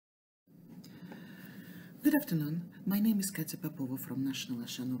Good afternoon. My name is Katerina Popova from National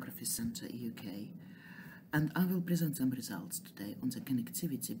Oceanography Centre, UK, and I will present some results today on the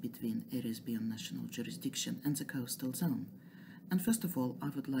connectivity between areas beyond national jurisdiction and the coastal zone. And first of all, I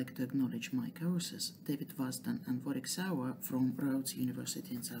would like to acknowledge my co-authors, David Wasden and Warwick Sauer from Rhodes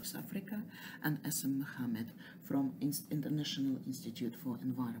University in South Africa, and SM Mohammed from International Institute for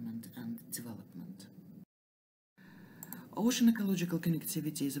Environment and Development. Ocean ecological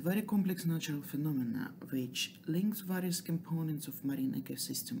connectivity is a very complex natural phenomena which links various components of marine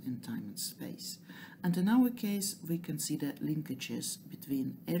ecosystem in time and space. And in our case, we consider linkages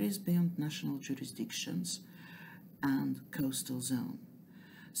between areas beyond national jurisdictions and coastal zone.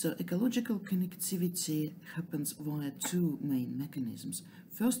 So ecological connectivity happens via two main mechanisms.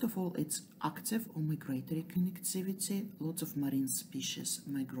 First of all, it's active or migratory connectivity. Lots of marine species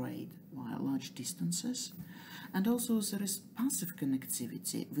migrate via large distances. And also there is passive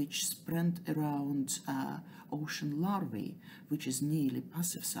connectivity, which spread around ocean larvae, which is nearly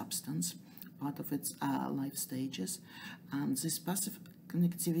passive substance, part of its life stages. And this passive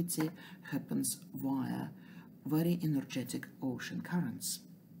connectivity happens via very energetic ocean currents.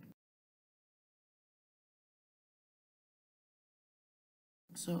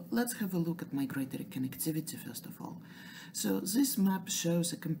 So let's have a look at migratory connectivity first of all. So this map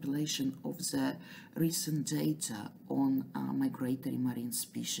shows a compilation of the recent data on migratory marine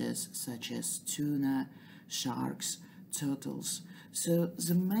species such as tuna, sharks, turtles. So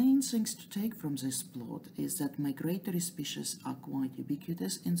the main things to take from this plot is that migratory species are quite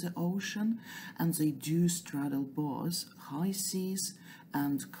ubiquitous in the ocean, and they do straddle both high seas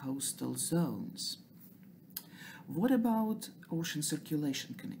and coastal zones. What about ocean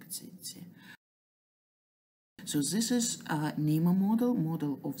circulation connectivity? So this is a NEMA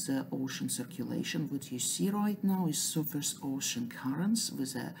model of the ocean circulation. What you see right now is surface ocean currents,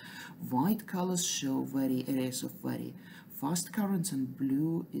 with the white colors show areas of very fast currents, and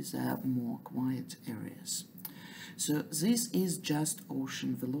blue is more quiet areas. So this is just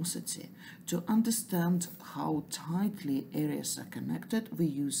ocean velocity. To understand how tightly areas are connected, we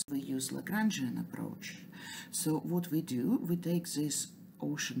use Lagrangian approach. So what we do, we take this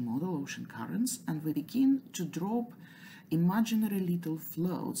ocean model, ocean currents, and we begin to drop imaginary little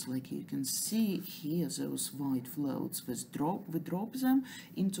floats, like you can see here, those white floats. We drop them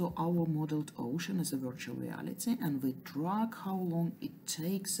into our modeled ocean as a virtual reality, and we track how long it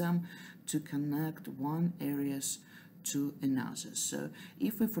takes them to connect one areas to another. So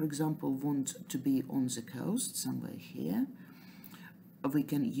if we, for example, want to be on the coast somewhere here, we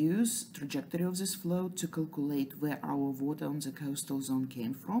can use trajectory of this float to calculate where our water on the coastal zone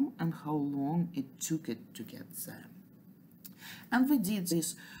came from and how long it took it to get there. And we did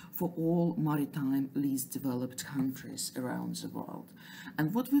this for all maritime least developed countries around the world.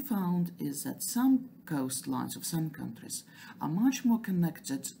 And what we found is that some coastlines of some countries are much more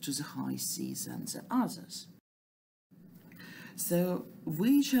connected to the high seas than the others. So,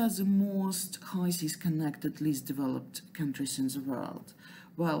 which are the most high seas connected, least developed countries in the world?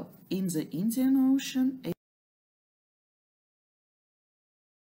 Well, in the Indian Ocean,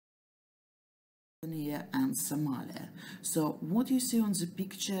 Tanzania and Somalia. So what you see on the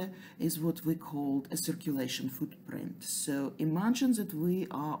picture is what we call a circulation footprint. So imagine that we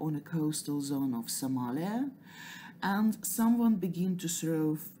are on a coastal zone of Somalia, and someone begin to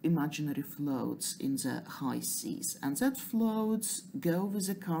throw imaginary floats in the high seas, and that floats go with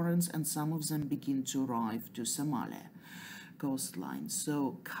the currents, and some of them begin to arrive to Somalia coastline.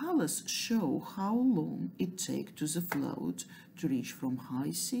 So colors show how long it takes to the float to reach from high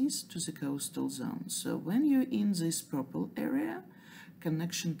seas to the coastal zone. So when you're in this purple area,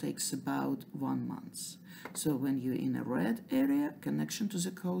 connection takes about 1 month. So when you're in a red area, connection to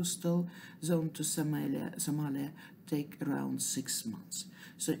the coastal zone to Somalia take around 6 months.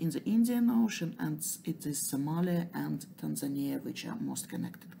 So in the Indian Ocean, and it is Somalia and Tanzania which are most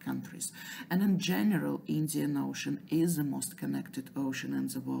connected countries. And in general, Indian Ocean is the most connected ocean in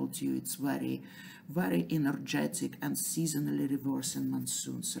the world due to its very, very energetic and seasonally reversing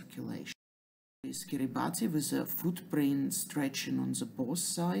monsoon circulation. Is Kiribati with a footprint stretching on the both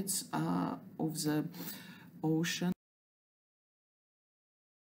sides of the ocean.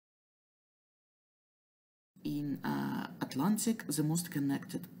 In Atlantic, the most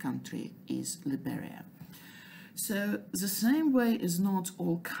connected country is Liberia. So the same way as not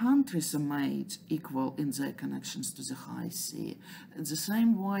all countries are made equal in their connections to the high sea, the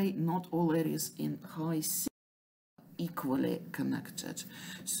same way not all areas in high sea are equally connected.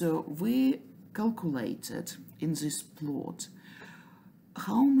 So we calculated in this plot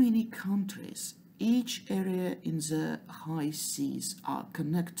how many countries each area in the high seas are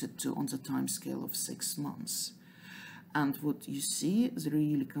connected to on the timescale of 6 months. And what you see, the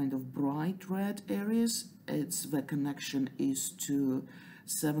really kind of bright red areas, it's the connection is to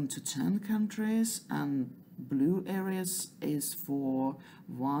 7 to 10 countries, and blue areas is for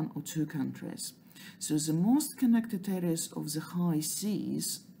 1 or 2 countries. So the most connected areas of the high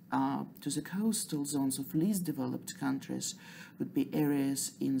seas to the coastal zones of least developed countries would be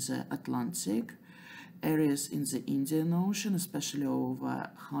areas in the Atlantic, areas in the Indian Ocean, especially over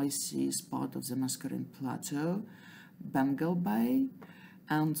high seas part of the Mascarene Plateau, Bengal Bay,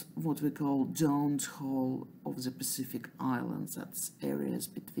 and what we call domed hole of the Pacific Islands. That's areas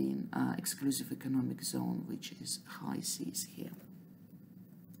between exclusive economic zone, which is high seas here.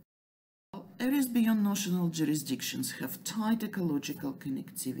 Areas beyond national jurisdictions have tight ecological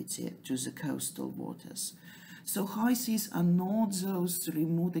connectivity to the coastal waters. So high seas are not those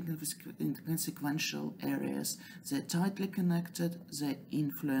remote inconsequential areas. They're tightly connected, they're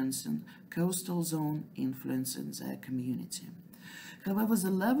influencing coastal zone, influencing their community. However,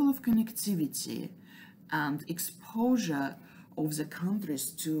 the level of connectivity and exposure of the countries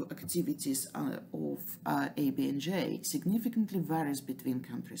to activities of ABNJ significantly varies between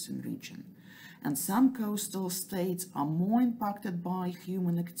countries and region. And some coastal states are more impacted by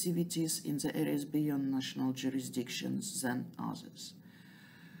human activities in the areas beyond national jurisdictions than others.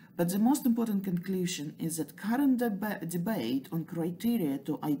 But the most important conclusion is that current debate on criteria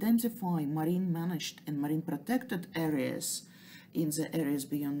to identify marine managed and marine protected areas in the areas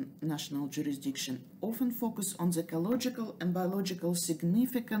beyond national jurisdiction often focus on the ecological and biological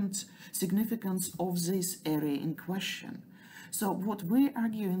significance of this area in question. So what we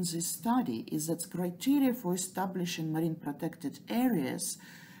argue in this study is that criteria for establishing marine protected areas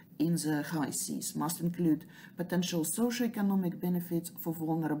in the high seas must include potential socio-economic benefits for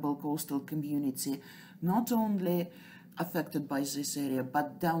vulnerable coastal community, not only affected by this area,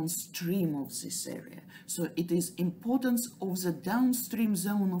 but downstream of this area. So it is importance of the downstream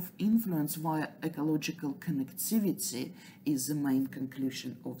zone of influence via ecological connectivity is the main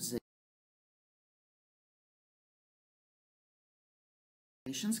conclusion of this.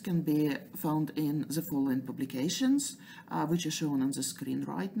 Can be found in the following publications, which are shown on the screen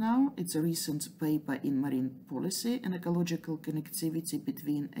right now. It's a recent paper in Marine Policy and Ecological Connectivity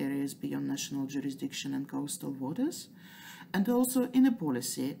between Areas Beyond National Jurisdiction and Coastal Waters, and also in a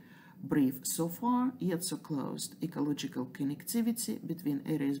policy brief, So Far Yet So Closed, Ecological Connectivity between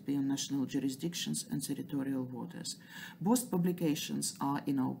Areas Beyond National Jurisdictions and Territorial Waters. Both publications are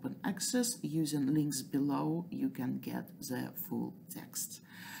in open access. Using links below, you can get the full text.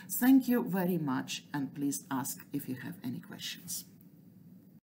 Thank you very much, and please ask if you have any questions.